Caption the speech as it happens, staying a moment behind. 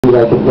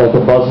like a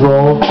buzz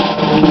roll. You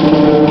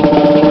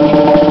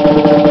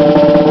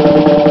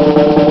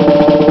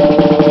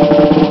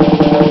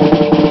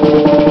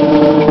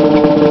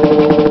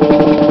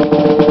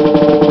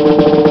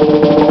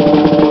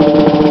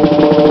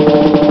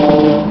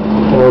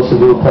can also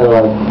do kind of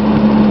like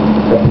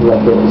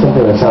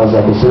something that sounds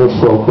like a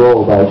 0-stroke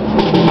roll, but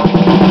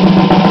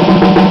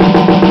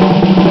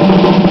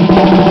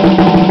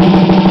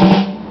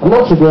I'm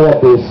not so good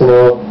at this, you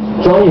know.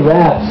 Johnny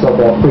raps got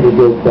that pretty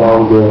good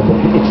down there.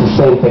 It's the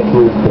same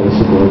technique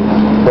basically,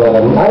 but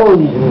I don't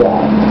really do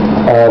that.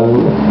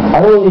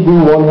 I don't really do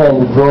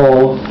one-handed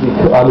rolls.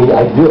 Because,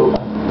 I do.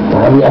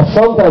 I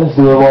sometimes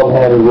do a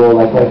one-handed roll,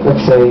 like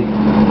let's say,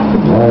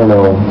 I don't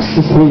know, it's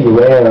just really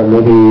rare.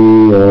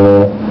 Maybe.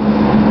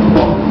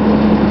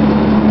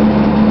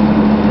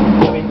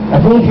 I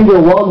think if you do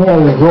a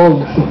one-handed roll,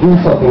 you should do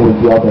something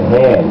with the other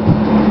hand.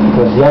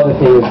 Because the other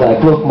thing is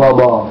like, look,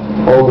 mama,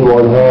 only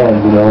one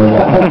hand, you know.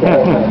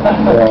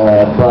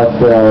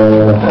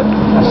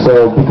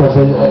 So because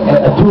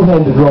a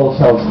two-handed roll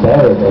sounds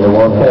better than a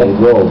one-handed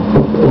roll,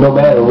 no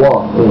matter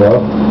what, you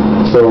know.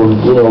 So,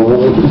 you know,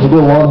 if you do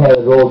a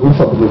one-handed roll, do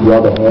something with the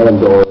other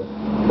hand or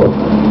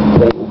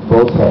play with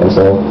both hands.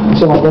 So.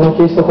 Insomma, abbiamo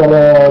chiesto qual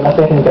è la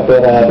tecnica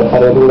per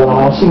fare il rullo a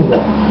mano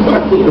singola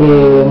e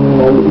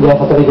gliel'ha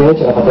fatta vedere,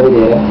 ce l'ha fatta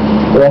vedere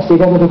e ha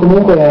spiegato che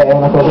comunque è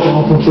una cosa che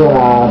non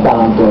funziona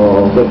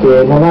tanto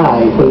perché non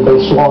hai quel bel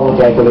suono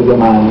che hai con le due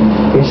mani,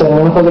 quindi sarebbe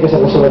una cosa che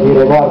serve solo a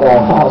dire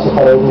guarda, so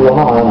fare il rullo a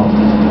mano,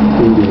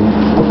 quindi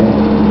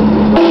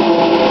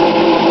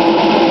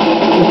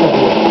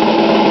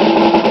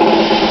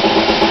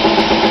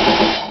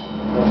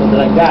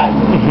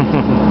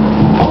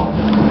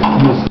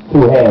Use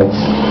two hands,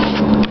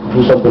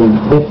 do something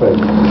different,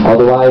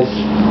 otherwise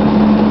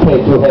play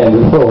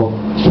two-handed roll,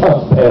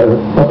 sounds better.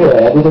 Ok,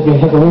 ha detto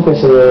che comunque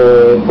se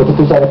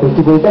potete usare quel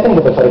tipo di tecnica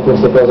per fare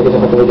queste cose che ci ha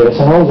fatto vedere,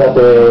 se no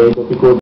usate i doppi colpi.